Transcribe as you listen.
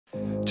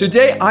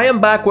Today I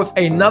am back with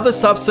another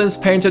Substance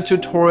Painter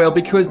tutorial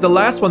because the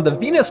last one, the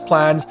Venus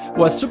plant,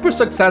 was super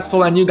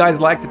successful and you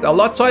guys liked it a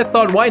lot, so I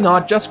thought why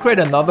not just create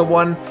another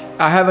one.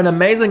 I have an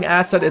amazing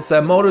asset, it's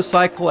a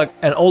motorcycle,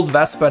 an old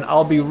Vespa, and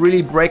I'll be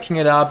really breaking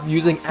it up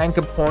using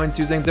anchor points,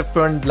 using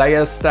different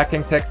layers,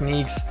 stacking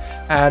techniques,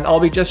 and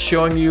I'll be just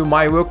showing you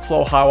my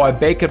workflow, how I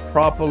bake it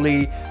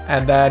properly,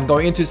 and then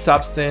going into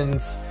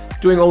Substance,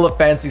 doing all the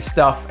fancy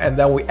stuff, and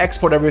then we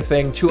export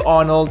everything to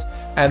Arnold,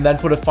 and then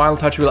for the final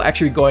touch we'll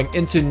actually be going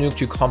into Nuke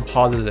to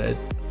composite it.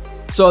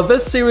 So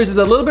this series is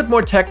a little bit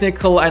more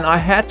technical and I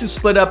had to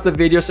split up the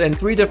videos in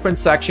 3 different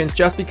sections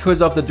just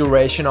because of the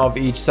duration of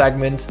each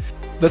segment.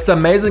 This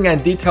amazing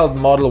and detailed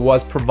model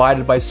was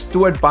provided by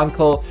STUART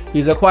BUNKELL.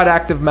 He's a quite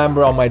active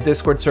member on my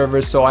Discord server,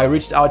 so I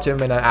reached out to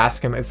him and I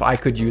asked him if I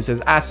could use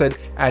his asset,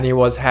 and he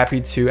was happy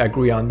to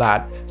agree on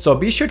that. So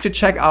be sure to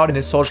check out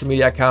his social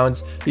media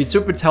accounts. He's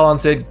super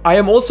talented. I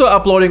am also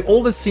uploading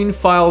all the scene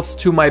files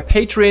to my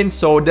Patreon,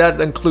 so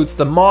that includes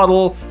the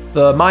model,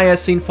 the Maya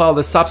scene file,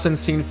 the Substance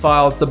scene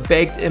files, the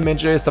baked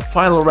images, the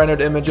final rendered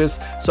images.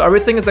 So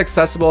everything is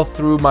accessible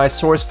through my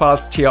source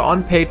files tier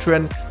on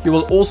Patreon. You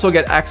will also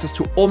get access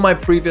to all my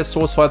previous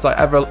source files I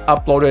ever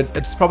uploaded.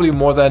 It's probably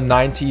more than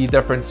 90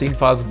 different scene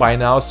files by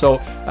now.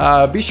 So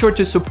be sure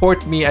to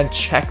support me and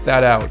check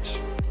that out.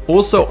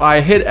 Also,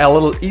 I hid a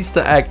little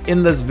Easter egg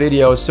in this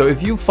video, so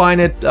if you find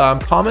it,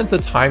 comment the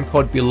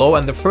timecode below,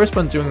 and the first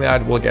one doing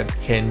that will get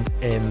pinned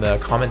in the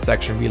comment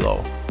section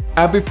below.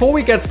 Before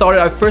we get started,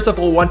 I first of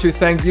all want to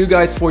thank you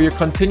guys for your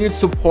continued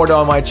support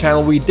on my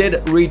channel. We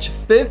did reach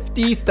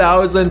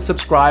 50,000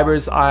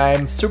 subscribers.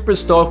 I'm super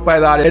stoked by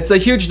that. It's a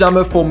huge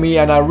number for me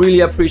and I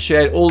really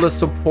appreciate all the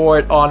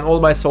support on all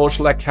my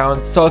social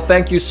accounts. So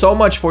thank you so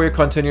much for your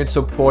continued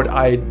support.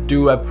 I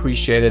do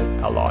appreciate it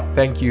a lot.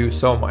 Thank you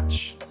so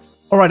much.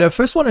 Alright, I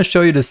first want to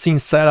show you the scene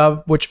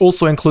setup, which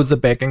also includes the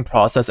baking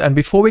process. And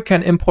before we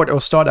can import or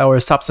start our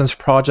Substance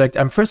project,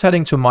 I'm first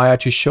heading to Maya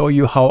to show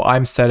you how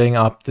I'm setting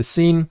up the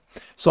scene.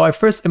 So I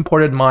first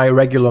imported my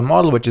regular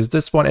model, which is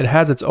this one. It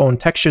has its own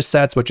texture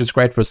sets, which is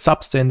great for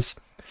Substance.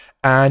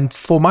 And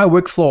for my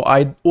workflow,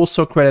 I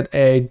also created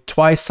a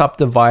twice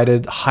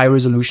subdivided high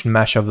resolution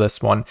mesh of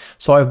this one.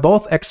 So I've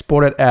both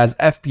exported as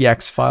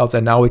FBX files,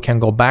 and now we can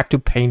go back to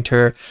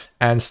Painter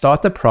and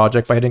start the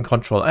project by hitting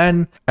Ctrl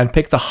N and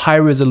pick the high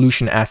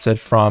resolution asset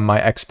from my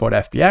export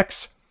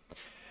FBX.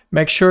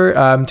 Make sure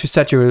to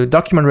set your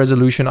document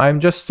resolution. I'm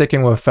just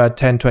sticking with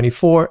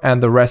 1024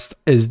 and the rest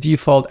is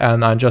default,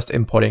 and I'm just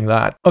importing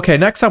that. Okay,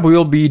 next up we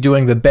will be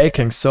doing the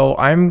baking. So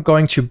I'm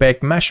going to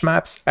bake mesh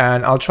maps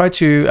and I'll try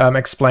to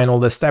explain all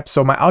the steps.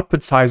 So my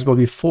output size will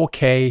be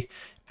 4K,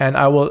 and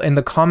I will, in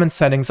the common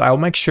settings, I'll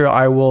make sure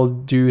I will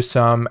do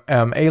some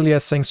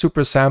aliasing,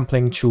 super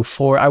sampling to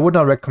 4. I would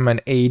not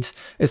recommend 8.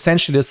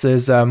 Essentially, this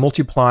is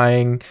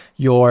multiplying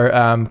your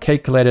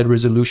calculated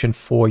resolution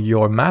for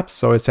your maps.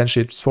 So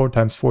essentially, it's 4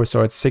 times 4,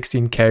 so it's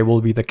 16K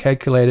will be the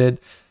calculated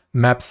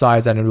map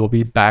size, and it will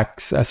be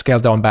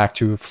scaled down back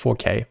to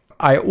 4K.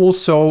 I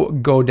also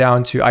go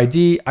down to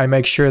ID. I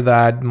make sure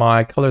that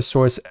my color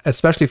source,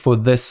 especially for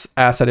this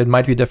asset, it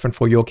might be different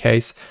for your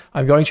case.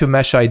 I'm going to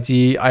mesh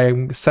ID.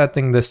 I'm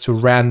setting this to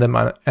random,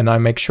 and I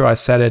make sure I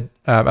set it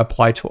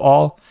apply to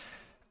all.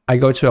 I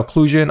go to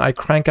occlusion. I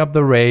crank up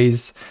the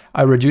raise.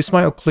 I reduce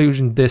my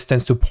occlusion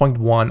distance to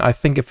 0.1. I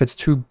think if it's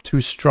too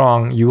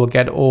strong, you will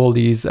get all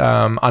these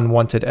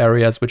unwanted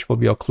areas which will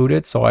be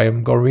occluded. So I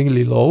am going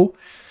really low.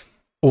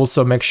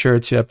 Also make sure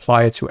to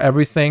apply it to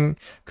everything.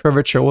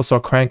 Curvature, also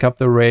crank up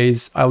the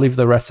raise. I'll leave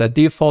the rest at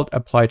default,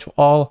 apply to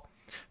all.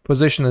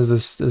 Position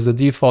is the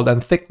default,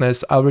 and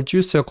thickness, I'll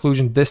reduce the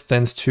occlusion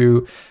distance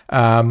to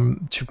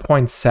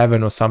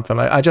 0.7 or something.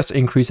 I just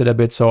increase it a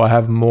bit so I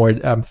have more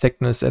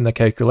thickness in the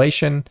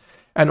calculation.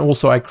 And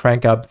also I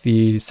crank up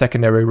the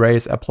secondary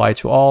raise, apply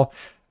to all.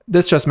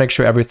 This just makes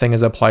sure everything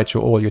is applied to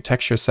all your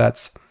texture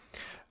sets.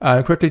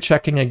 Quickly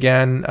checking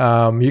again,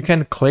 you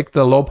can click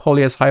the low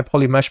poly as high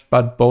poly mesh,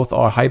 but both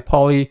are high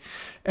poly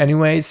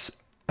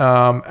anyways.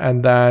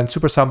 And then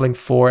super sampling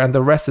 4, and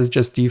the rest is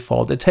just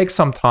default. It takes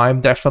some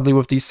time, definitely,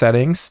 with these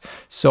settings.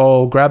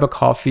 So grab a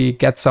coffee,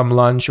 get some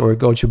lunch, or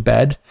go to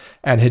bed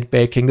and hit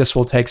baking. This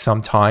will take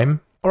some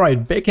time. All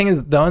right, baking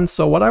is done.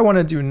 So what I want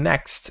to do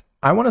next,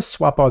 I want to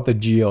swap out the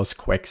geos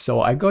quick.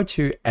 So I go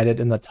to edit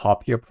in the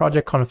top here,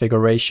 project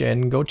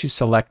configuration, go to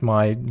select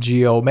my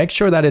geo, make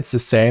sure that it's the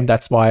same.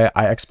 That's why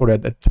I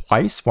exported it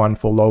twice, one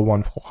for low,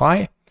 one for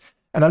high.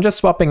 And I'm just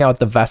swapping out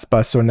the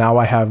Vespa. So now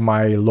I have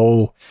my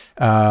low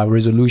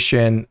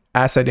resolution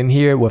asset in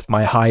here with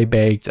my high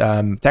baked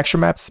texture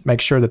maps.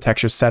 Make sure the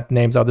texture set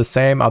names are the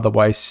same,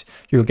 otherwise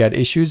you'll get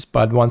issues.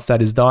 But once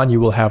that is done, you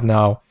will have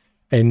now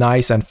a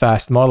nice and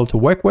fast model to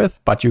work with,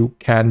 but you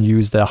can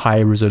use the high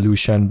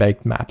resolution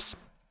baked maps.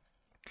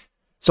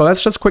 So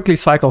let's just quickly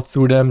cycle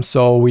through them.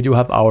 So we do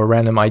have our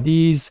random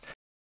IDs.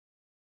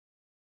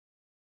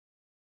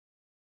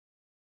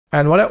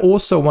 And what I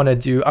also want to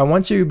do, I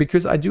want to,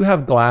 because I do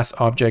have glass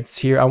objects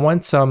here, I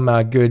want some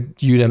good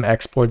UDIM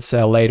exports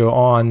later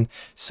on.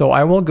 So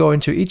I will go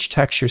into each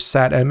texture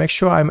set and make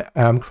sure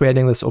I'm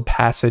creating this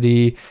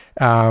opacity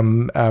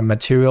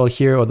material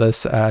here, or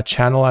this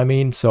channel, I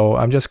mean. So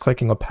I'm just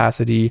clicking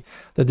opacity.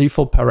 The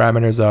default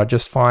parameters are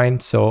just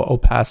fine. So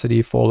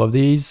opacity for all of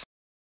these.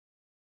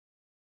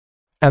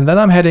 And then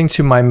I'm heading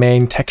to my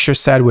main texture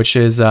set, which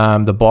is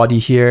the body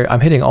here.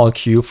 I'm hitting Alt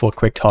Q for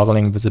quick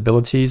toggling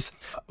visibilities.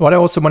 What I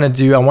also want to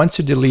do, I want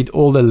to delete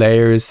all the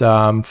layers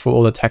for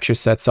all the texture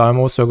sets. So I'm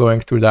also going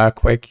through that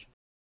quick.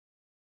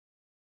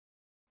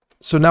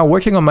 So now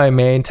working on my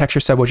main texture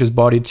set, which is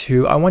body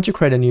 2, I want to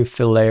create a new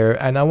fill layer,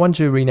 and I want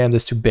to rename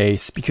this to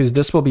base because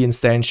this will be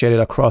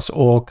instantiated across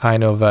all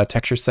kind of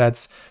texture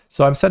sets.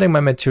 So I'm setting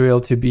my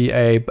material to be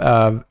a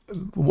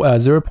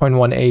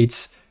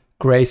 0.18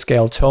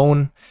 grayscale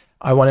tone.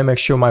 I want to make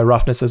sure my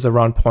roughness is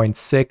around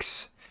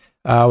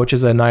 0.6, which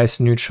is a nice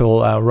neutral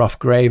rough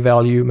gray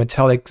value.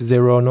 Metallic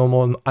 0,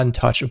 normal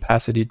untouched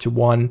opacity to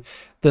 1.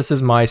 This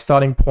is my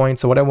starting point.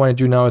 So what I want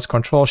to do now is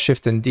Control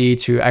Shift and D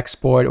to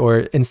export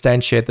or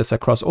instantiate this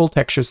across all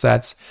texture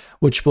sets,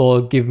 which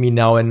will give me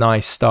now a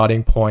nice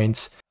starting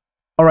point.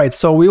 All right,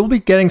 so we will be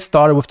getting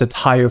started with the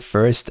tire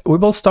first. We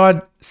will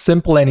start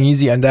simple and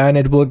easy, and then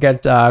it will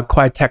get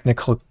quite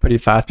technical pretty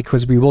fast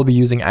because we will be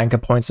using anchor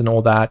points and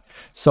all that.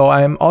 So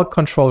I'm Alt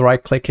Control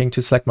right clicking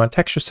to select my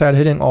texture set,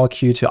 hitting Alt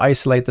Q to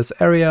isolate this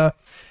area,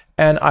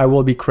 and I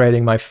will be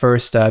creating my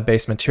first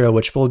base material,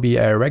 which will be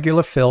a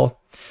regular fill.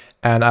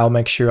 And I'll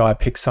make sure I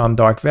pick some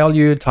dark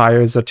value.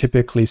 Tires are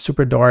typically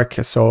super dark,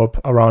 so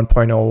around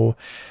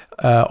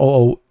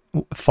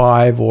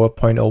 0.005 or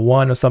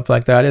 0.01 or something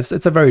like that.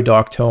 It's a very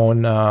dark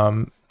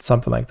tone,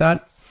 something like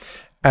that.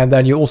 And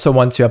then you also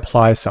want to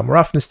apply some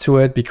roughness to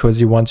it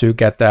because you want to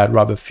get that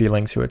rubber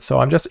feeling to it.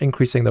 So I'm just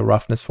increasing the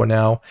roughness for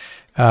now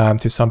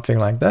to something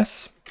like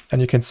this.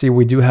 And you can see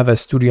we do have a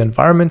studio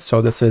environment,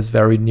 so this is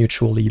very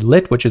neutrally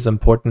lit, which is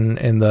important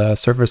in the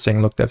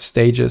surfacing look dev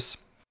stages.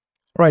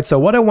 All right, so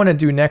what I want to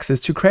do next is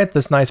to create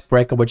this nice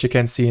breaker, which you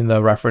can see in the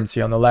reference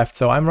here on the left.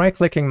 So I'm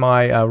right-clicking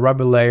my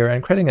rubber layer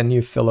and creating a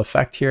new fill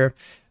effect here.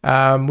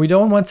 We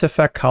don't want to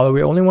affect color,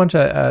 we only want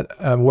to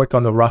work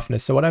on the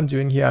roughness. So what I'm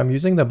doing here, I'm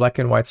using the black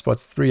and white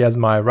spots 3 as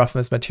my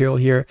roughness material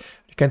here.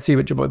 You can see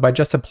by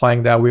just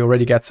applying that, we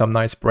already get some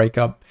nice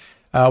breakup.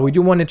 We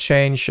do want to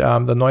change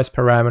the noise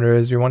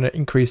parameters. We want to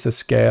increase the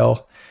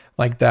scale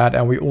like that,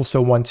 and we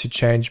also want to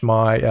change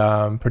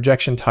my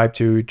projection type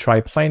to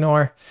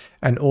triplanar,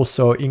 and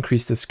also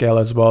increase the scale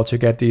as well to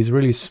get these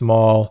really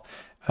small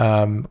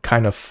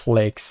kind of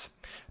flakes.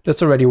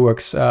 This already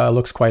works,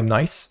 looks quite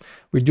nice.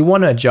 We do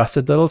want to adjust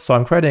it a little, so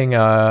I'm creating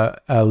a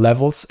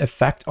levels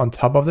effect on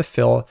top of the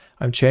fill.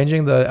 I'm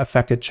changing the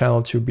affected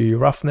channel to be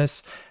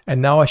roughness,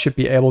 and now I should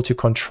be able to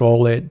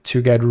control it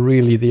to get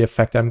really the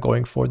effect I'm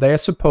going for. They are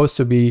supposed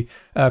to be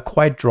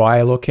quite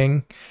dry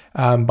looking,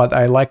 but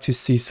I like to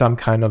see some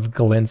kind of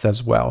glints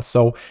as well.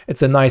 So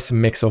it's a nice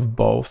mix of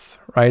both,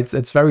 right?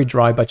 It's very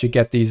dry, but you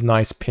get these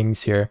nice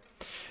pings here.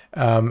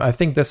 I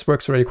think this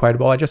works already quite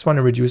well. I just want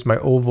to reduce my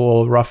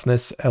overall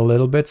roughness a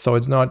little bit, so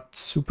it's not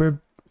super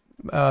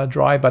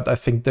dry, but I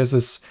think this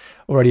is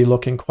already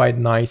looking quite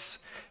nice.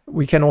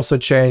 We can also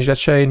change, let's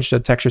change the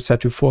texture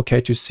set to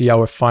 4K to see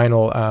our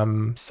final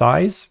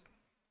size,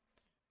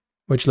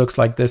 which looks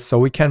like this. So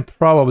we can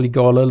probably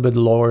go a little bit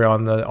lower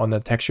on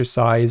the texture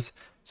size.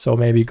 So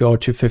maybe go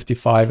to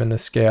 55 in the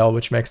scale,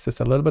 which makes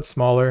this a little bit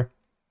smaller.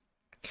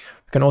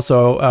 We can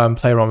also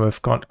play around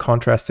with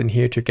contrast in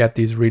here to get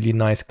these really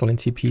nice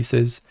glinty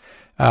pieces,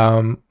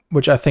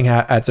 which I think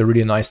adds a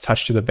really nice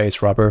touch to the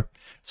base rubber.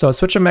 So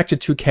switch them back to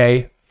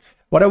 2K.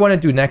 What I want to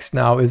do next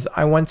now is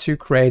I want to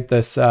create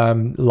this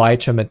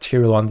lighter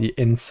material on the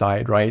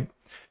inside, right?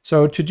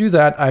 So to do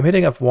that, I'm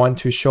hitting F1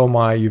 to show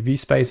my UV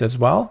space as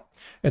well.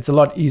 It's a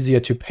lot easier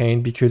to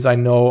paint because I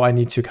know I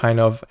need to kind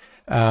of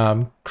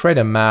create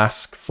a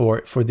mask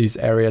for these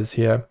areas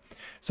here.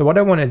 So what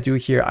I want to do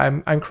here,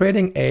 I'm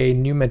creating a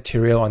new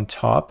material on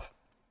top,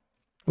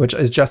 which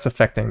is just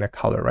affecting the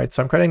color, right?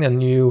 So I'm creating a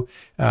new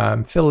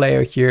fill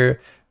layer here,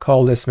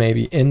 call this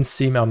maybe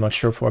inseam. I'm not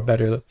sure for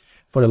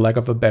the lack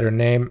of a better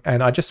name.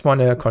 And I just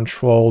want to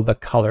control the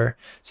color.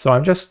 So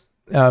I'm just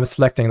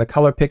selecting the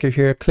color picker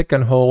here, click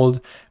and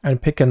hold,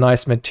 and pick a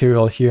nice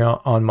material here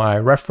on my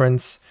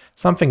reference.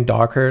 Something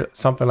darker,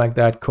 something like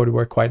that could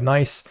work quite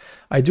nice.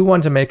 I do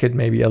want to make it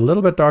maybe a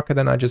little bit darker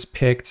than I just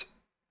picked.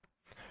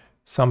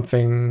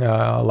 Something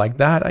like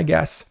that, I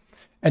guess.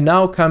 And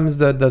now comes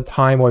the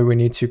time where we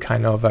need to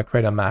kind of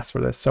create a mask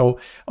for this. So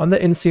on the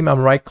inseam, I'm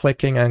right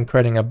clicking and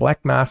creating a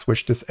black mask,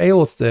 which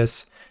disables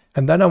this.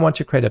 And then I want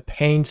to create a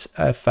paint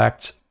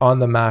effect on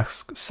the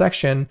mask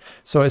section.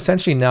 So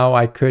essentially now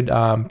I could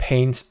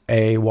paint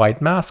a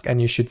white mask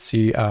and you should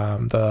see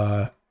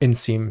the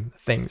inseam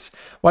things.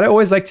 What I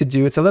always like to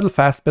do, it's a little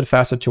bit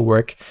faster to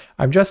work.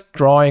 I'm just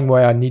drawing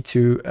where I need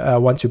to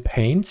want to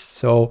paint.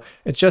 So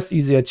it's just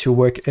easier to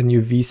work in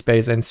UV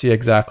space and see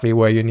exactly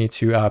where you need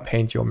to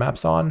paint your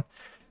maps on.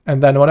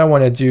 And then what I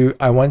want to do,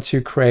 I want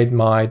to create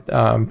my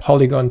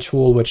polygon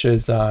tool, which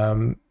is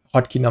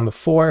hotkey number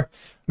 4.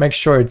 Make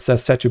sure it's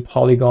set to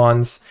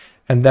polygons.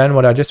 And then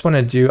what I just want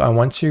to do, I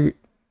want to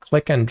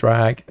click and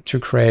drag to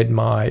create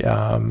my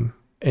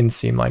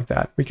inseam like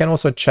that. We can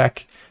also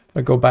check, if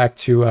I go back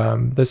to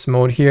this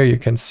mode here, you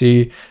can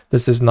see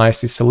this is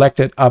nicely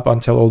selected up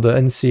until all the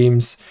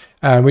inseams.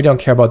 And we don't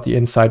care about the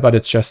inside, but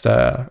it's just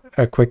a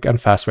quick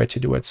and fast way to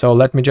do it. So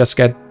let me just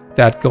get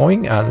that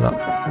going. And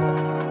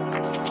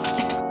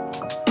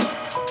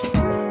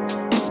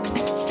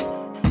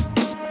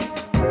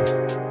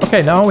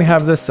okay, now we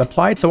have this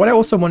applied. So what I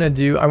also want to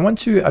do, I want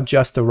to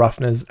adjust the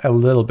roughness a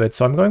little bit.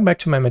 So I'm going back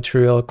to my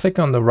material, click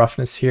on the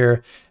roughness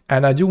here,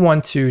 and I do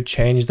want to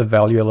change the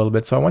value a little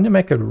bit. So I want to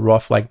make it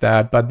rough like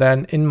that. But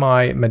then in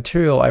my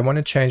material, I want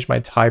to change my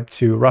type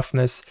to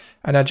roughness,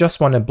 and I just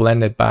want to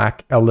blend it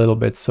back a little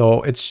bit.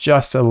 So it's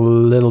just a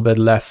little bit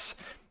less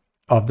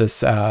of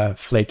this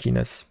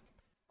flakiness.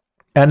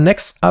 And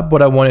next up,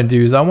 what I want to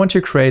do is I want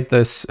to create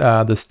this,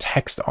 this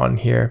text on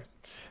here.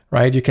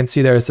 Right, you can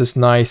see there's this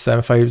nice,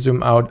 if I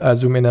zoom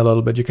in a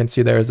little bit, you can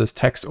see there's this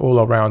text all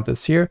around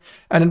this here.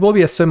 And it will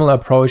be a similar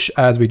approach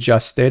as we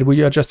just did.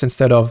 We are just,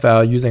 instead of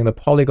using the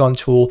polygon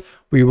tool,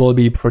 we will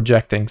be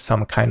projecting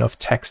some kind of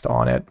text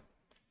on it.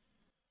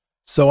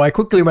 So I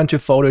quickly went to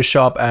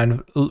Photoshop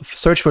and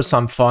searched for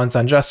some fonts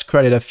and just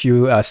created a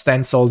few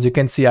stencils. You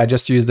can see I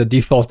just used the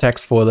default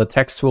text for the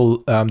text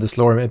tool, this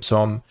lorem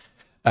ipsum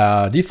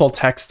default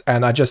text,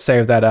 and I just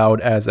saved that out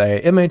as an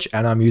image,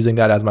 and I'm using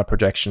that as my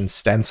projection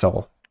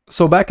stencil.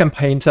 So back in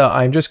Painter,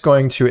 I'm just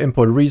going to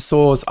import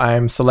resource.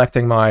 I'm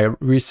selecting my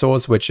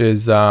resource, which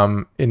is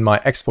in my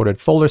exported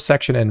folder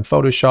section in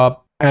Photoshop.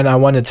 And I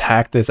want to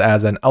tag this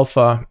as an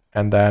alpha.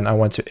 And then I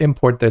want to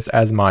import this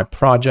as my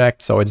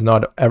project. So it's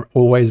not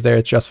always there,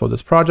 it's just for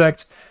this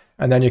project.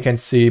 And then you can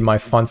see my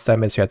font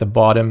stem is here at the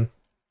bottom.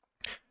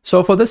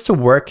 So for this to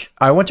work,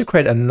 I want to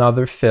create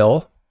another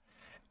fill.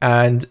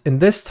 And in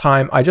this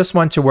time, I just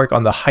want to work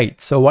on the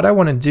height. So what I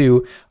want to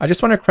do, I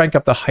just want to crank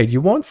up the height. You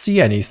won't see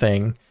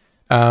anything.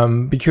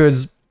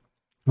 Because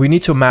we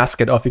need to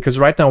mask it off, because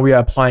right now we are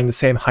applying the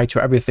same height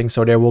to everything,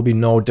 so there will be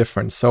no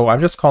difference. So I'm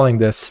just calling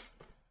this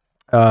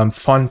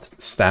font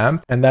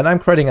stamp, and then I'm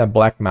creating a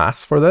black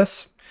mask for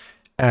this.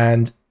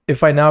 And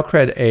if I now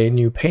create a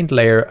new paint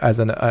layer as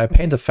a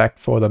paint effect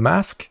for the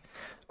mask,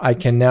 I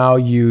can now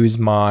use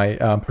my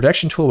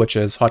projection tool, which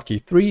is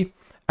hotkey 3,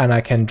 and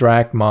I can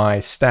drag my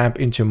stamp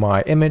into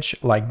my image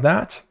like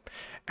that.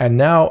 And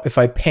now if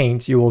I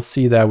paint, you will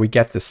see that we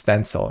get the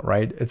stencil,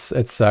 right?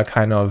 It's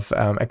kind of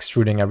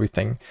extruding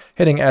everything.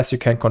 Hitting S, you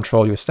can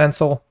control your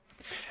stencil.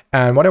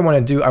 And what I want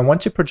to do, I want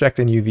to project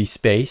in UV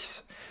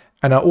space.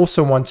 And I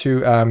also want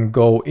to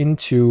go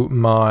into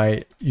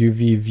my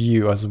UV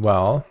view as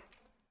well.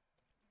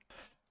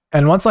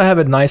 And once I have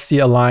it nicely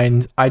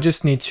aligned, I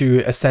just need to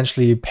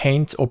essentially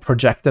paint or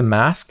project the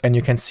mask, and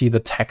you can see the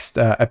text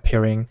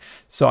appearing.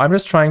 So I'm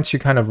just trying to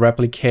kind of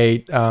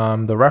replicate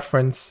the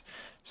reference.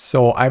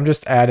 So I'm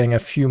just adding a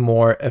few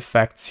more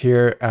effects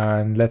here,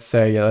 and let's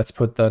say, let's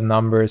put the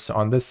numbers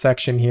on this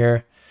section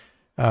here.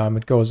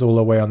 It goes all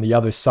the way on the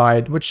other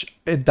side, which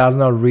it does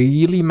not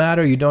really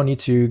matter. You don't need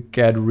to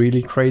get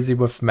really crazy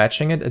with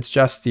matching it. It's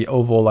just the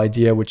overall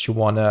idea which you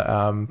want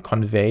to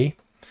convey.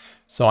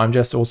 So I'm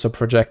just also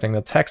projecting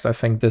the text. I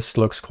think this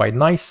looks quite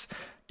nice,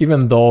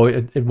 even though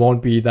it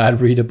won't be that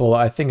readable.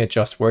 I think it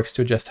just works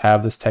to just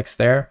have this text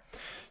there.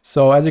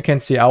 So as you can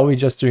see, I'll be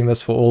just doing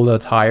this for all the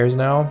tires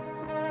now.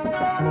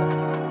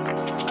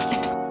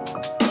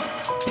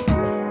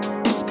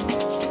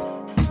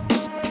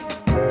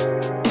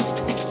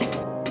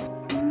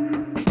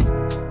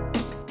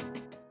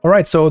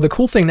 Alright, so the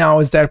cool thing now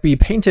is that we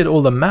painted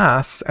all the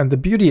masks, and the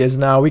beauty is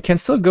now we can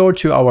still go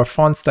to our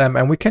font stem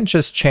and we can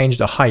just change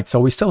the height. So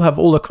we still have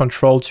all the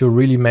control to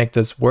really make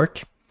this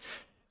work.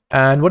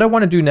 And what I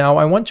want to do now,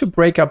 I want to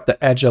break up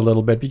the edge a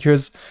little bit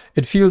because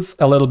it feels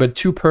a little bit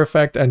too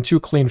perfect and too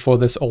clean for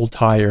this old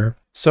tire.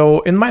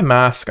 So in my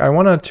mask, I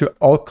wanted to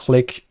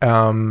alt-click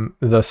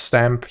the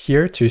stamp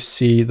here to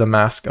see the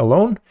mask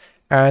alone.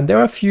 And there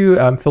are a few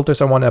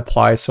filters I want to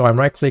apply. So I'm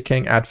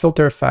right-clicking, add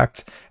filter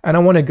effect, and I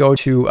want to go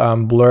to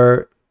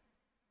blur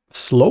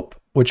slope,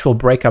 which will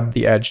break up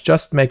the edge.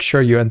 Just make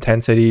sure your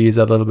intensity is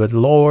a little bit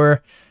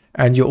lower.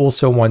 And you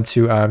also want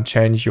to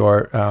change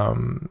your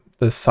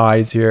the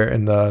size here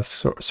in the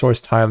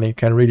source tiling. You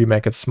can really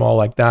make it small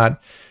like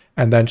that.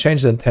 And then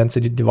change the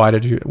intensity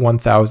divided to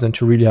 1000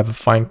 to really have a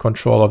fine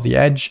control of the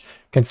edge.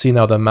 You can see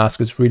now the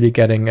mask is really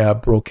getting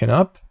broken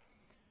up.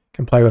 You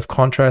can play with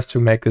contrast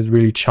to make this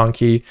really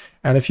chunky.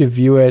 And if you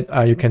view it,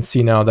 you can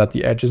see now that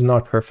the edge is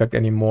not perfect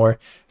anymore.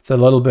 It's a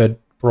little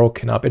bit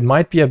broken up. It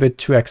might be a bit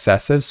too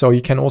excessive. So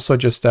you can also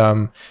just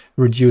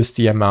reduce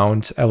the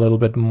amount a little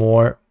bit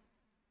more.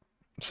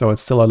 So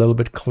it's still a little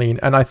bit clean.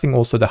 And I think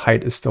also the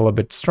height is still a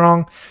bit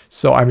strong.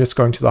 So I'm just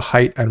going to the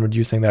height and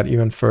reducing that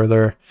even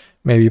further,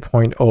 maybe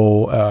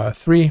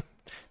 0.03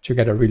 to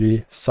get a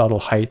really subtle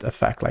height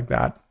effect like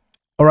that.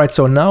 All right,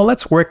 so now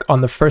let's work on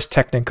the first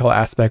technical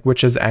aspect,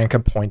 which is anchor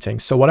pointing.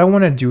 So what I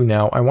want to do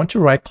now, I want to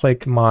right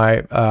click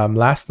my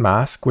last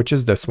mask, which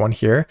is this one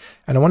here.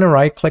 And I want to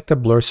right click the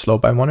blur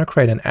slope. I want to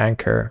create an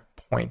anchor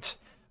point.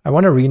 I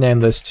want to rename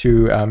this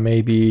to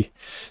maybe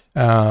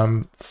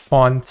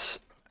font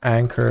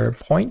anchor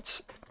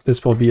point.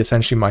 This will be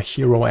essentially my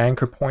hero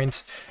anchor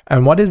point.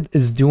 And what it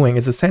is doing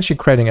is essentially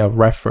creating a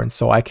reference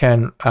so I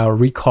can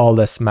recall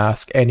this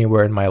mask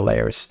anywhere in my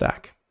layers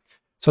stack.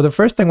 So the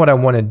first thing what I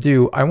want to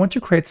do, I want to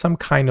create some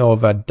kind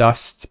of a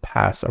dust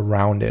pass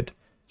around it.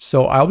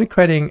 So I'll be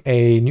creating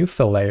a new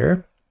fill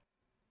layer,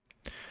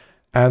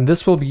 and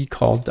this will be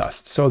called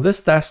dust. So this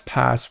dust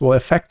pass will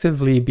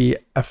effectively be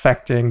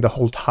affecting the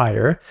whole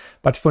tire,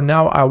 but for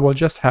now I will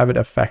just have it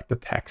affect the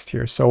text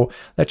here. So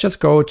let's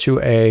just go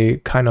to a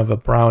kind of a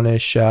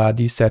brownish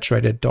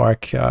desaturated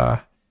dark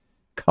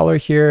color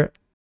here.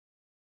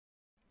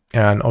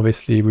 And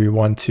obviously we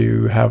want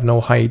to have no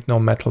height, no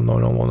metal, no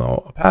normal,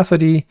 no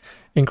opacity.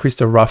 Increase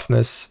the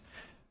roughness,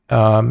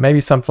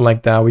 maybe something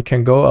like that. We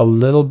can go a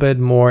little bit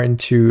more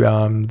into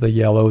the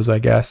yellows, I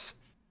guess,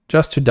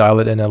 just to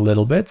dial it in a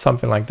little bit,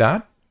 something like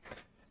that.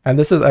 And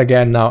this is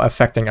again now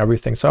affecting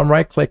everything. So I'm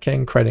right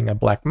clicking, creating a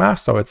black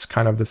mask, so it's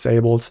kind of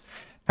disabled.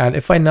 And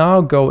if I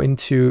now go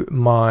into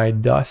my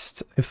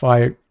dust, if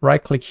I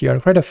right click here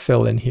and create a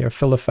fill in here,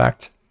 fill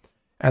effect,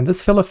 and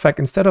this fill effect,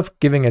 instead of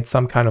giving it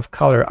some kind of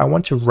color, I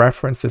want to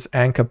reference this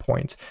anchor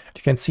point.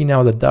 You can see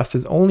now the dust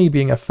is only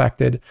being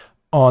affected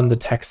on the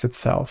text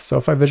itself. So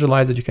if I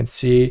visualize it, you can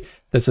see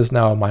this is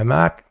now my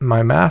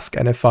mask,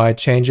 and if I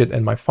change it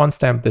in my font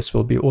stamp, this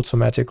will be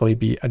automatically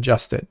be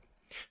adjusted.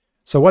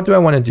 So what do I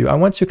want to do? I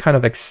want to kind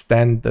of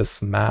extend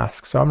this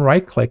mask. So I'm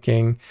right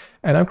clicking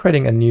and I'm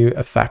creating a new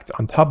effect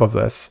on top of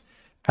this,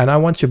 and I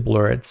want to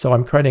blur it. So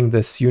I'm creating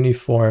this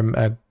uniform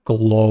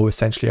glow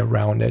essentially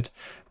around it,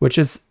 which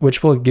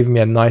will give me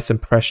a nice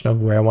impression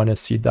of where I want to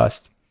see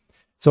dust.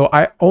 So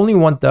I only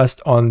want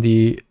dust on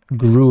the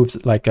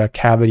grooves, like a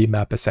cavity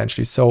map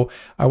essentially. So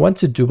I want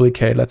to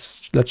duplicate,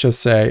 let's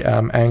just say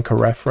anchor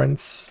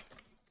reference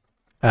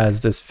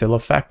as this fill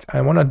effect.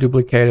 I want to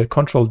duplicate it,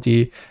 Control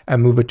D,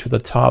 and move it to the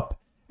top.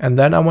 And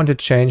then I want to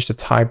change the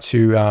type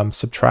to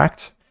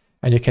subtract.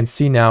 And you can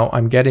see now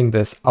I'm getting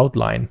this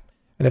outline.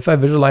 And if I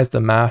visualize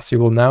the mask, you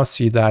will now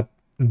see that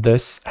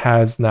this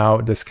has now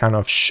this kind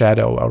of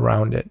shadow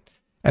around it.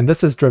 And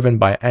this is driven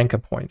by anchor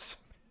points.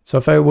 So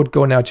if I would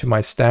go now to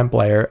my stamp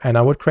layer and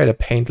I would create a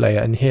paint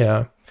layer in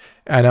here,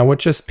 and I would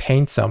just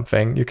paint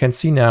something, you can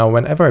see now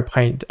whenever I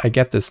paint, I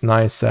get this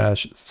nice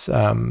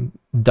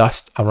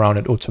dust around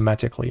it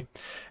automatically.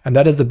 And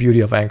that is the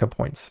beauty of anchor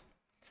points.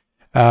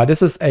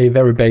 This is a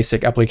very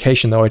basic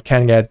application, though it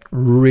can get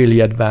really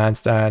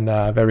advanced and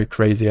very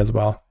crazy as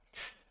well.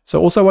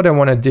 So also what I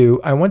want to do,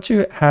 I want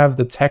to have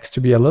the text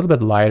to be a little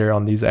bit lighter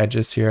on these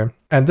edges here.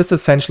 And this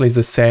essentially is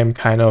the same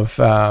kind of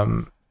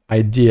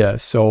idea.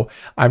 So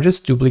I'm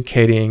just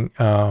duplicating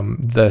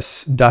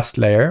this dust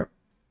layer,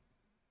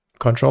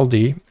 Control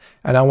D,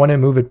 and I want to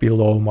move it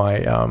below my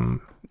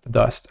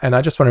dust. And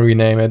I just want to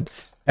rename it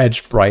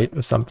Edge Bright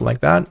or something like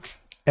that.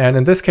 And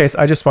in this case,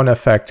 I just want to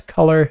affect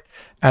color,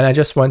 and I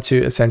just want to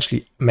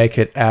essentially make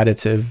it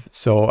additive.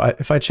 So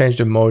if I change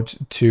the mode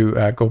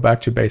to go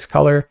back to base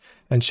color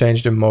and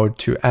change the mode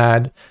to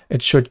add,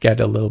 it should get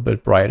a little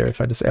bit brighter.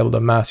 If I disable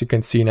the mask, you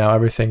can see now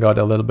everything got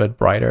a little bit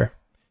brighter.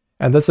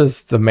 And this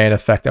is the main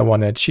effect I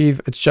want to achieve.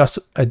 It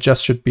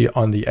just should be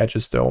on the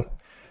edges though.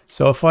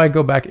 So if I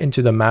go back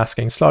into the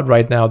masking slot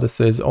right now,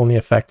 this is only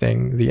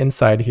affecting the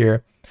inside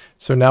here.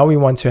 So now we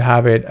want to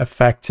have it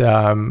affect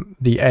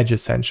the edge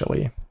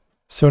essentially.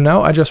 So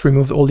now I just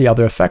removed all the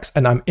other effects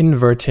and I'm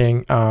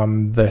inverting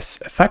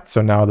this effect.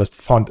 So now the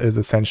font is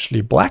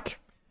essentially black.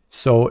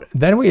 So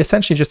then we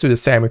essentially just do the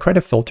same. We create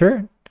a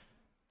filter,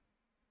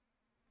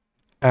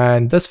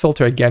 and this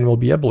filter again will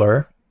be a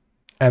blur.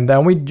 And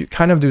then we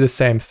kind of do the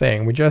same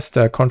thing. We just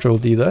Control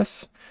D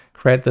this,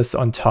 create this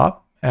on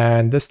top,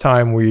 and this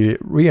time we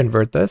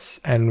re-invert this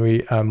and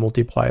we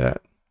multiply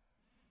that.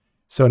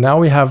 So now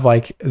we have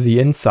like the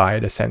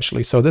inside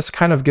essentially. So this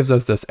kind of gives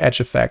us this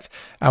edge effect,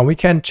 and we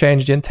can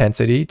change the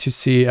intensity to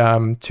see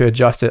to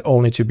adjust it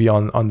only to be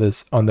on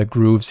the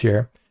grooves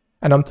here.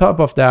 And on top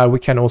of that, we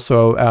can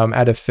also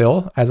add a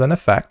fill as an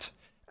effect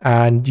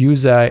and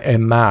use a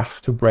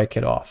mask to break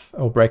it off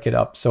or break it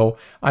up. So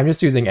I'm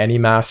just using any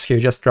mask here,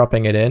 just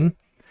dropping it in.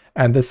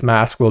 And this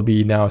mask will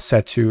be now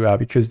set to,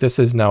 because this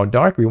is now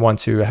dark, we want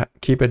to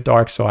keep it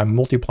dark. So I'm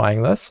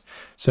multiplying this.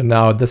 So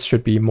now this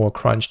should be more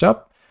crunched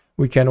up.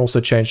 We can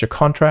also change the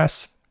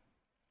contrast.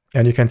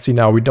 And you can see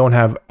now we don't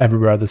have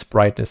everywhere this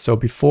brightness. So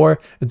before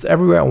it's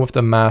everywhere, and with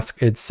the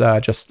mask, it's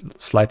just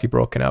slightly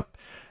broken up.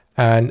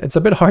 And it's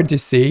a bit hard to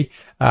see.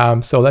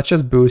 So let's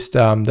just boost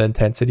the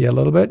intensity a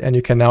little bit. And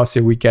you can now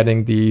see we're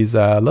getting these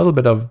little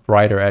bit of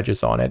brighter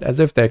edges on it, as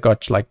if they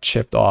got like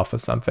chipped off or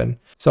something.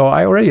 So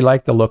I already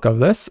like the look of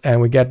this, and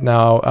we get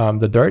now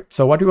the dirt.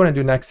 So what we want to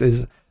do next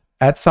is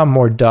add some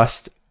more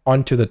dust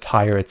onto the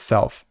tire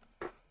itself.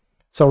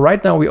 So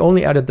right now we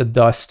only added the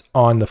dust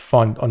on the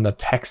font, on the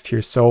text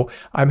here. So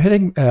I'm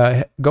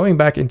going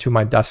back into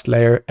my dust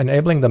layer,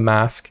 enabling the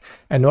mask.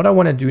 And what I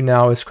want to do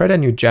now is create a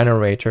new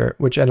generator,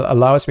 which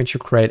allows me to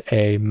create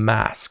a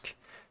mask.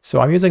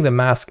 So I'm using the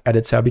mask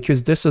editor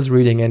because this is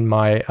reading in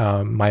my,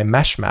 my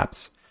mesh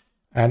maps.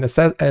 And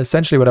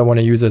essentially what I want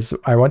to use is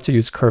I want to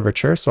use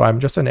curvature. So I'm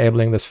just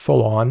enabling this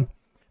full on,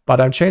 but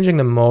I'm changing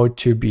the mode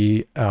to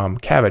be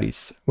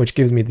cavities, which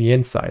gives me the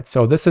inside.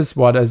 So this is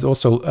what is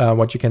also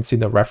what you can see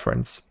in the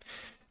reference.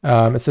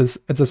 It's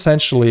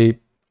essentially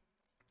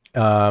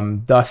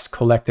dust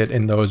collected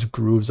in those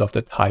grooves of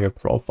the tire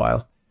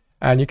profile.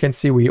 And you can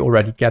see we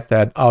already get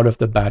that out of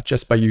the bat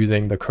just by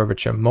using the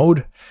curvature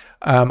mode.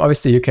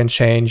 Obviously, you can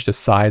change the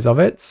size of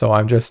it. So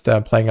I'm just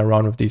playing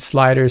around with these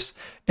sliders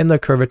in the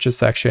curvature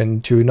section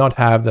to not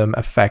have them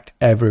affect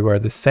everywhere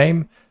the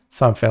same.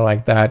 Something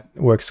like that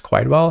works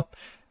quite well.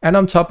 And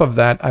on top of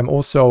that, I'm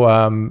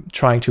also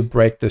trying to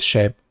break this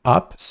shape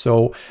up.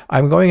 So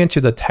I'm going into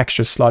the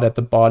texture slot at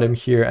the bottom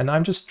here, and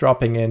I'm just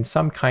dropping in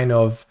some kind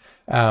of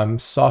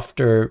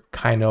softer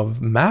kind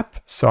of map.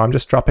 So I'm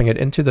just dropping it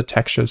into the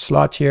texture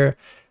slot here,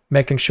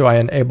 making sure I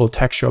enable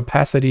texture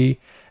opacity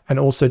and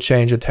also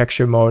change the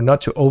texture mode,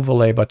 not to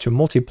overlay, but to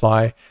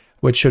multiply,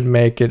 which should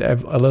make it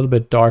a little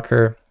bit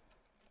darker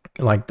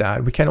like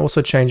that. We can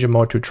also change the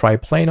mode to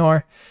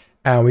triplanar,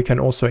 and we can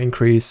also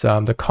increase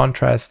the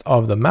contrast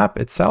of the map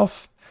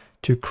itself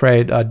to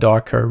create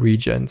darker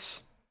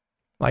regions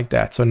like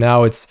that. So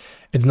now it's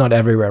not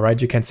everywhere, right?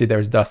 You can see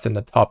there's dust in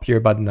the top here,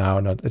 but now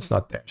it's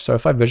not there. So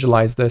if I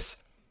visualize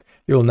this,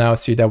 you'll now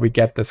see that we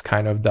get this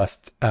kind of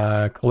dust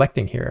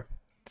collecting here.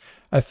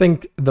 I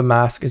think the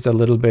mask is a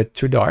little bit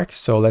too dark,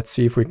 so let's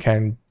see if we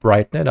can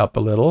brighten it up a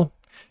little.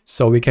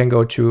 So we can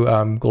go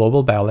to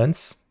global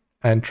balance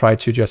and try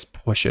to just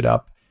push it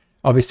up.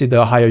 Obviously,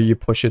 the higher you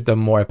push it, the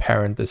more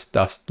apparent this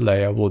dust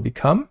layer will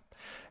become.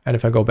 And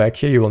if I go back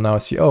here, you will now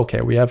see,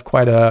 okay, we have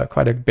quite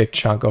a big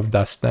chunk of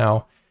dust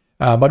now.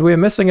 But we're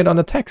missing it on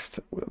the text.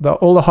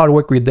 All the hard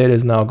work we did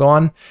is now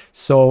gone.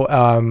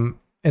 So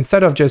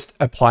instead of just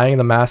applying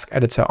the mask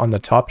editor on the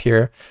top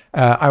here,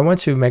 I want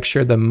to make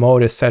sure the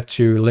mode is set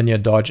to linear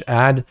dodge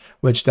add,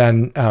 which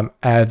then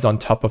adds on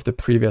top of the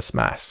previous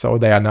mask. So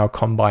they are now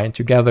combined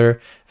together.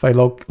 If I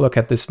look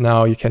at this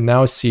now, you can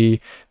now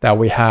see that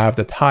we have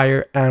the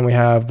tire and we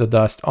have the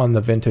dust on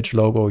the vintage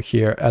logo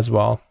here as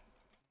well.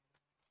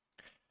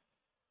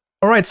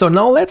 All right, so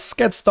now let's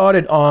get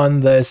started on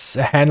this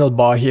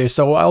handlebar here.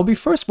 So I'll be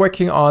first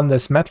working on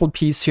this metal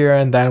piece here,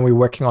 and then we're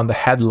working on the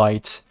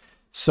headlight.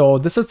 So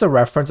this is the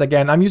reference.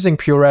 Again, I'm using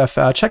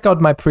PureRef. Check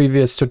out my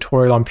previous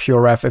tutorial on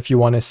PureRef if you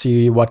want to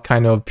see what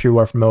kind of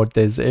PureRef mode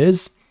this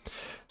is.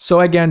 So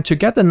again, to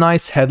get the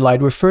nice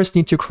headlight, we first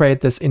need to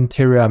create this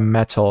interior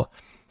metal.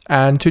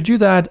 And to do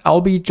that,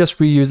 I'll be just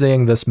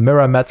reusing this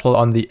mirror metal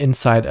on the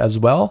inside as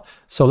well.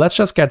 So let's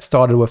just get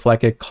started with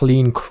like a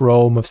clean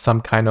chrome with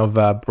some kind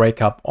of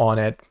breakup on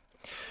it.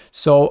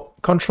 So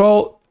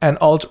Control and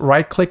Alt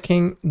right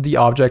clicking the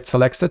object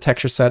selects the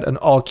texture set, and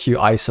Alt Q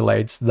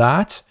isolates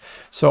that.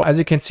 So as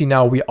you can see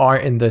now, we are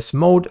in this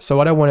mode. So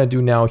what I want to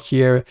do now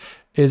here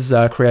is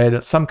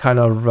create some kind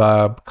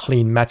of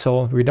clean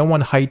metal. We don't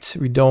want height,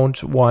 we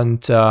don't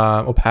want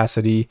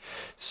opacity.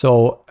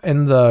 So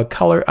in the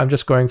color, I'm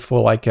just going for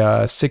like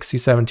a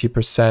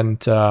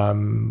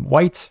 60-70%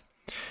 white.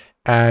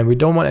 And we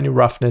don't want any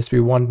roughness. We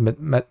want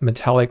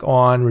metallic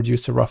on,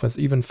 reduce the roughness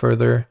even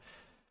further,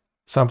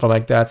 something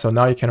like that. So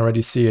now you can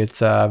already see it's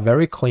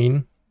very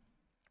clean.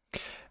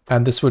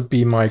 And this would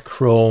be my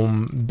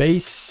Chrome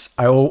base.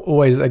 I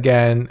always,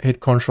 again, hit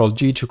Ctrl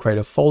G to create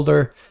a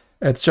folder.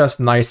 It's just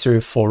nicer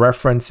for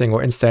referencing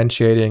or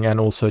instantiating, and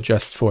also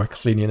just for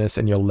cleanliness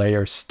in your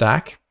layer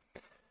stack.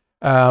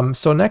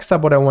 So next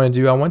up, what I want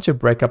to do, I want to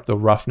break up the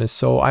roughness.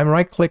 So I'm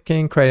right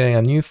clicking, creating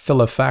a new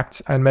fill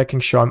effect and making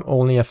sure I'm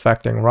only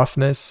affecting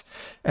roughness.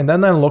 And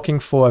then I'm looking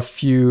for a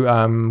few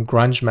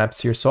grunge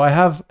maps here. So I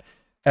have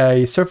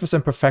a surface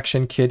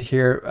imperfection kit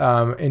here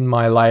in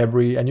my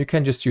library, and you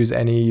can just use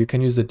any, you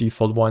can use the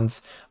default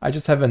ones. I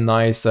just have a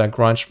nice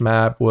grunge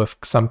map with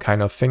some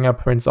kind of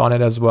fingerprints on it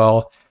as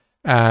well.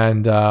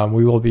 And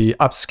we will be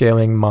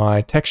upscaling my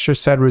texture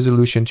set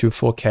resolution to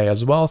 4K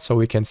as well, so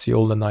we can see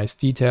all the nice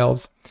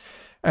details.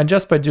 And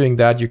just by doing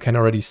that, you can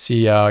already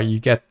see you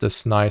get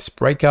this nice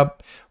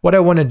breakup. What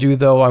I want to do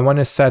though, I want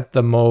to set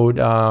the mode,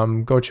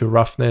 go to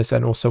roughness,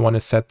 and also want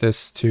to set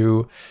this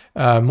to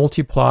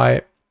multiply.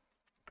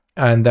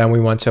 And then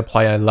we want to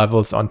apply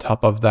levels on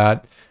top of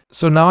that.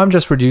 So now I'm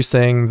just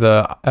reducing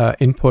the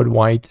input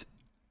white,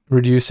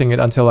 reducing it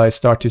until I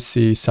start to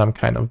see some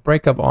kind of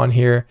breakup on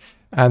here.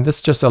 And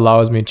this just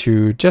allows me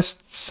to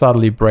just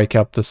subtly break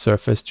up the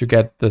surface to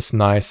get this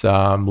nice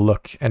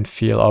look and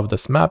feel of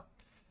this map.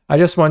 I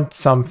just want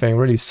something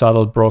really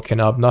subtle broken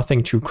up,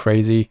 nothing too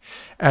crazy.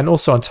 And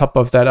also on top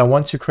of that, I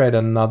want to create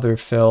another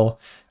fill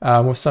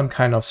with some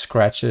kind of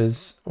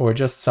scratches or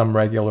just some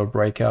regular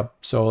breakup.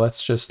 So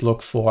let's just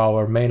look for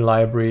our main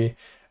library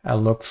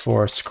and look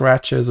for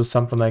scratches or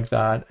something like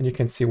that. And you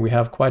can see we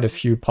have quite a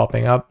few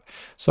popping up.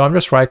 So I'm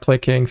just right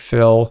clicking,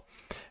 fill,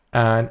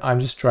 And I'm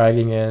just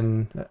dragging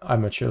in,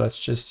 I'm not sure, let's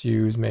just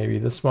use maybe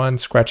this one,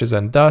 scratches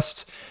and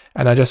dust.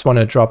 And I just want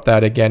to drop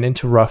that again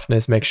into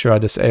roughness, make sure I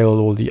disable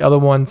all the other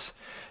ones.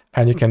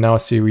 And you can now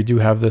see we do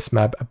have this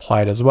map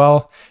applied as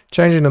well.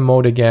 Changing the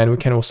mode again, we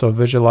can also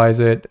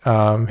visualize it,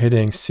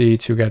 hitting C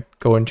to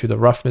go into the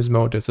roughness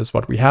mode. This is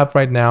what we have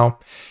right now.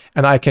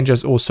 And I can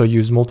just also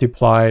use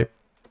multiply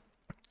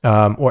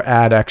or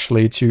add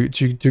actually to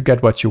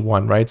get what you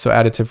want, right? So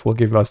additive will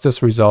give us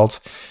this result.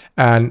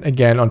 And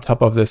again, on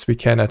top of this, we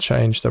can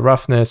change the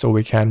roughness, or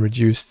we can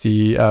reduce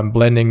the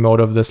blending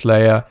mode of this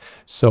layer.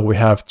 So we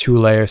have 2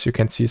 layers. You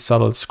can see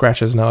subtle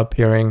scratches now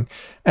appearing,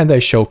 and they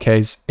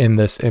showcase in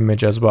this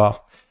image as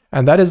well.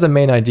 And that is the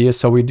main idea.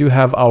 So we do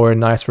have our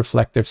nice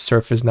reflective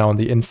surface now on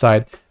the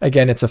inside.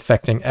 Again, it's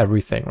affecting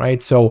everything,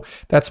 right? So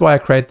that's why I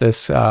create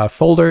this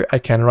folder. I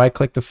can right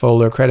click the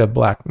folder, create a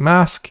black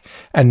mask,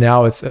 and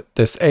now it's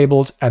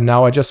disabled. And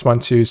now I just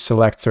want to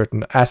select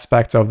certain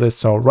aspects of this.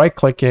 So right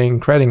clicking,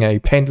 creating a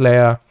paint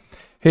layer,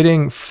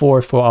 hitting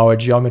 4 for our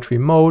geometry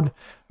mode.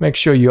 Make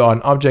sure you're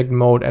on object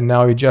mode. And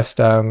now you just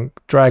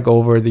drag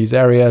over these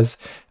areas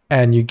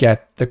and you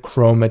get the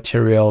chrome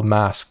material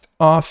masked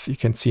off. You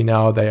can see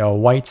now they are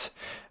white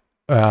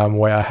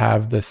where I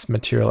have this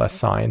material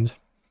assigned.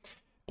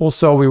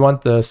 Also, we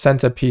want the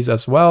centerpiece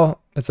as well.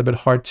 It's a bit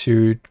hard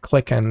to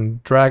click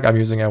and drag. I'm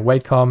using a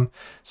Wacom,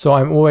 so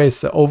I'm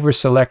always over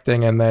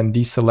selecting and then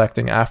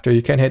deselecting after.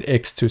 You can hit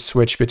X to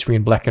switch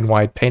between black and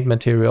white paint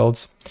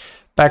materials.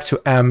 Back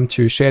to M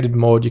to shaded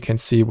mode, you can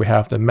see we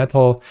have the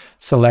metal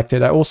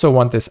selected. I also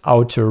want this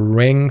outer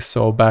ring,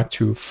 so back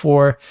to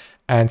 4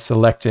 and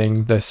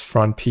selecting this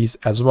front piece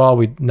as well.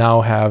 We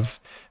now have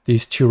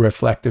these 2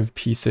 reflective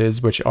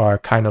pieces, which are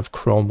kind of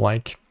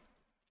chrome-like.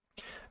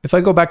 If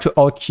I go back to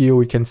Alt Q,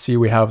 we can see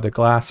we have the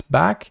glass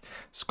back.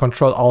 So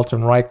Control Alt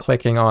and right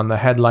clicking on the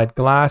headlight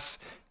glass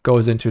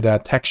goes into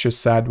that texture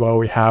set where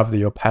we have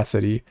the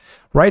opacity.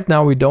 Right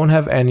now, we don't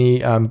have any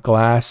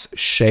glass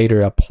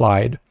shader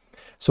applied.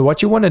 So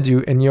what you want to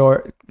do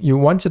you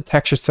want your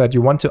texture set,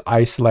 you want to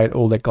isolate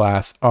all the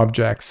glass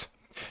objects.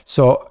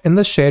 So in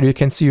the shader, you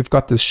can see you've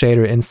got this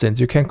shader instance.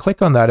 You can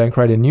click on that and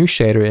create a new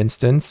shader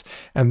instance.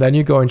 And then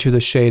you go into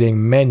the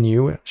shading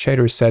menu,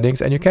 shader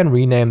settings, and you can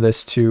rename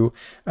this to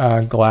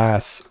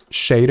glass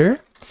shader.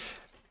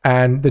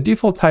 And the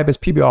default type is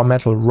PBR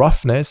metal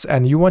roughness.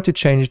 And you want to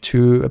change it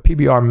to a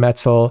PBR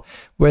metal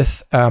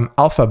with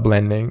alpha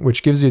blending,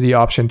 which gives you the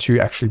option to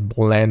actually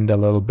blend a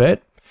little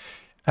bit.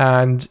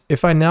 And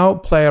if I now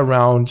play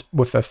around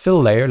with a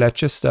fill layer, let's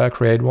just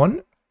create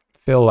one.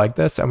 Fill like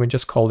this, and we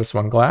just call this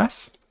one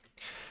glass.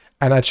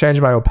 And I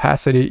change my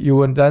opacity. You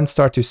would then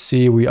start to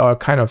see we are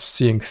kind of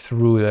seeing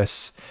through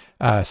this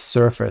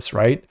surface,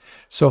 right?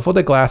 So for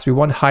the glass, we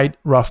want height,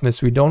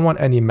 roughness. We don't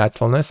want any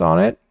metalness on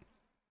it.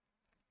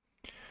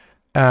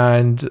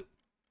 And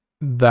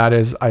that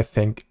is, I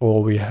think,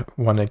 all we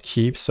want to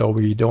keep. So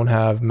we don't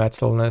have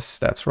metalness.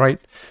 That's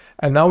right.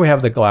 And now we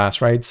have the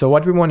glass, right? So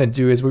what we want to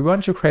do is we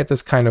want to create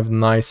this kind of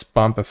nice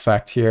bump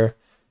effect here.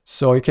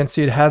 So you can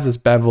see it has this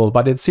bevel,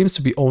 but it seems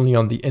to be only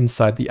on the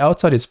inside. The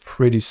outside is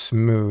pretty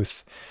smooth.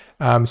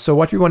 So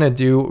what we want to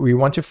do, we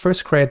want to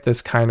first create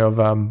this kind of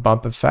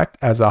bump effect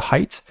as a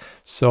height.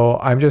 So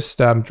I'm just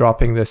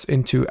dropping this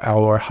into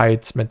our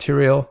height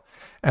material,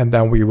 and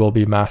then we will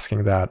be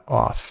masking that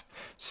off.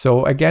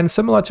 So again,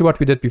 similar to what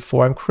we did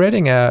before, I'm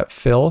creating a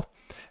fill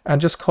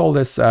and just call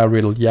this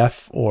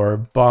relief or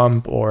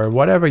bump or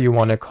whatever you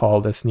want to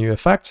call this new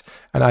effect.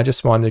 And I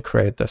just want to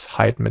create this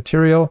height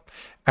material.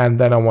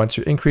 And then I want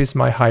to increase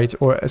my height,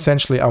 or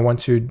essentially I want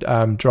to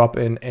drop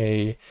in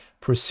a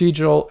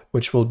procedural,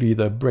 which will be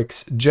the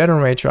bricks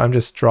generator. I'm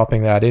just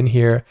dropping that in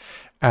here.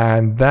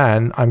 And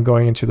then I'm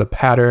going into the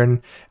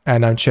pattern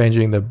and I'm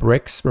changing the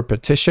bricks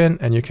repetition.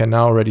 And you can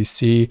now already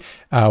see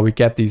we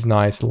get these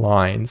nice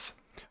lines.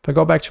 If I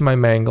go back to my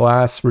main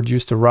glass,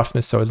 reduce the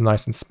roughness so it's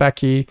nice and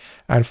specky.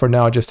 And for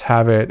now, just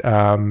have it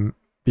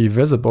be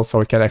visible so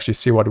we can actually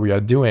see what we are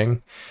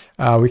doing.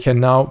 We can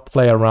now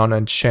play around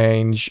and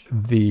change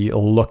the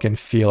look and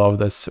feel of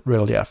this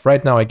relief.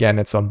 Right now, again,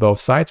 it's on both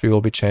sides. We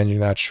will be changing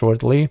that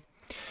shortly.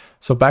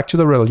 So back to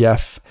the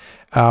relief.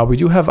 We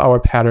do have our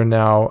pattern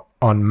now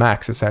on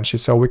max, essentially.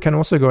 So we can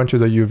also go into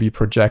the UV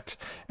project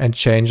and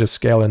change the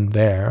scale in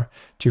there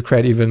to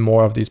create even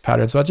more of these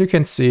patterns. But you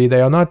can see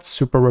they are not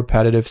super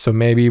repetitive. So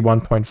maybe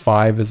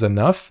 1.5 is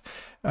enough.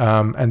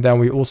 And then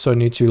we also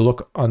need to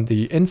look on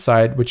the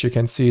inside, which you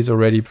can see is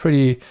already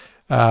pretty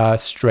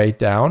straight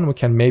down. We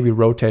can maybe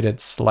rotate it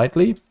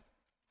slightly.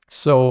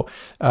 So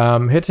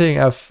hitting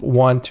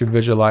F1 to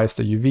visualize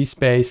the UV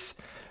space.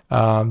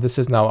 This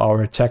is now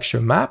our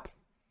texture map.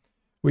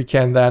 We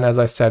can then, as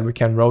I said, we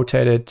can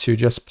rotate it to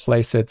just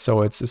place it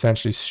so it's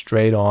essentially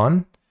straight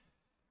on.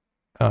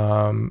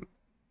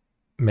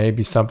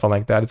 Maybe something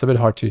like that. It's a bit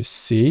hard to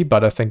see,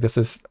 but I think this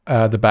is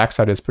the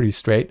backside is pretty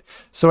straight.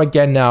 So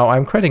again, now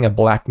I'm creating a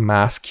black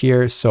mask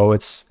here, so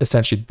it's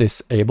essentially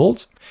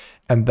disabled.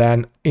 And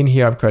then in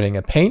here, I'm creating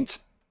a paint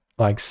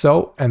like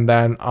so, and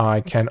then I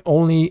can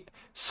only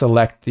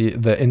select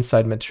the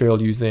inside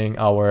material using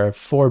our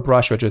 4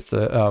 brush, which is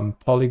the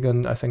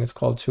polygon, I think it's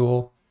called,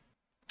 tool.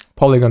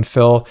 Polygon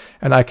fill,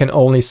 and I can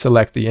only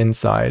select the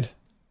inside.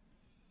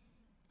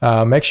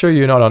 Make sure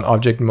you're not on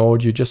object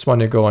mode. You just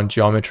want to go on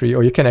geometry,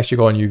 or you can actually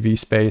go on UV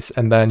space,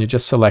 and then you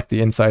just select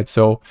the inside.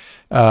 So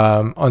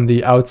on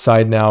the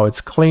outside now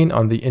it's clean,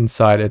 on the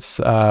inside it's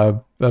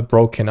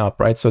broken up,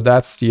 right? So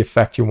that's the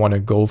effect you want to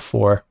go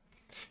for.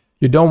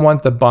 You don't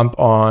want the bump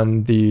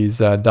on these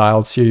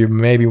dials here. You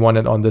maybe want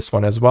it on this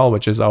one as well,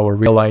 which is our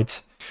real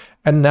light.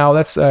 And now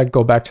let's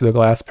go back to the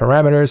glass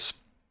parameters.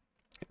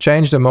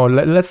 Change the mode.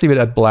 Let's leave it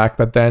at black,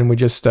 but then we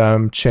just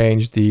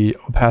change the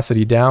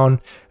opacity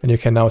down, and you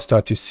can now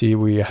start to see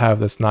we have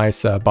this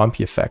nice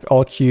bumpy effect.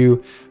 Alt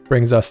Q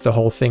brings us the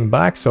whole thing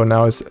back. So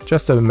now it's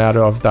just a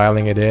matter of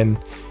dialing it in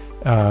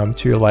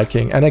to your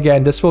liking. And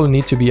again, this will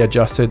need to be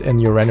adjusted in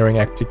your rendering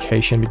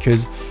application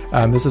because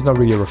this is not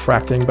really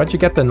refracting, but you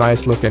get the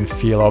nice look and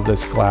feel of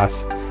this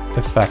glass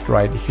effect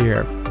right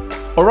here.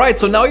 Alright,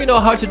 so now you know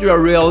how to do a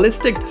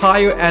realistic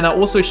tire, and I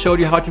also showed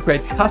you how to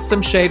create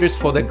custom shaders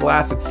for the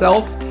glass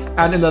itself.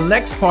 And in the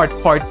next part,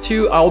 part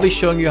 2, I'll be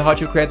showing you how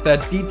to create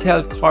that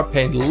detailed car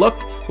paint look.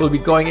 We'll be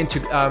going into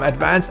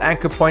advanced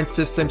anchor point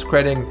systems,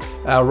 creating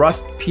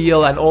rust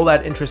peel and all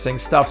that interesting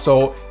stuff.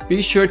 So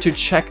be sure to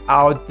check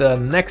out the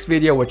next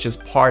video, which is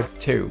part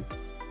 2.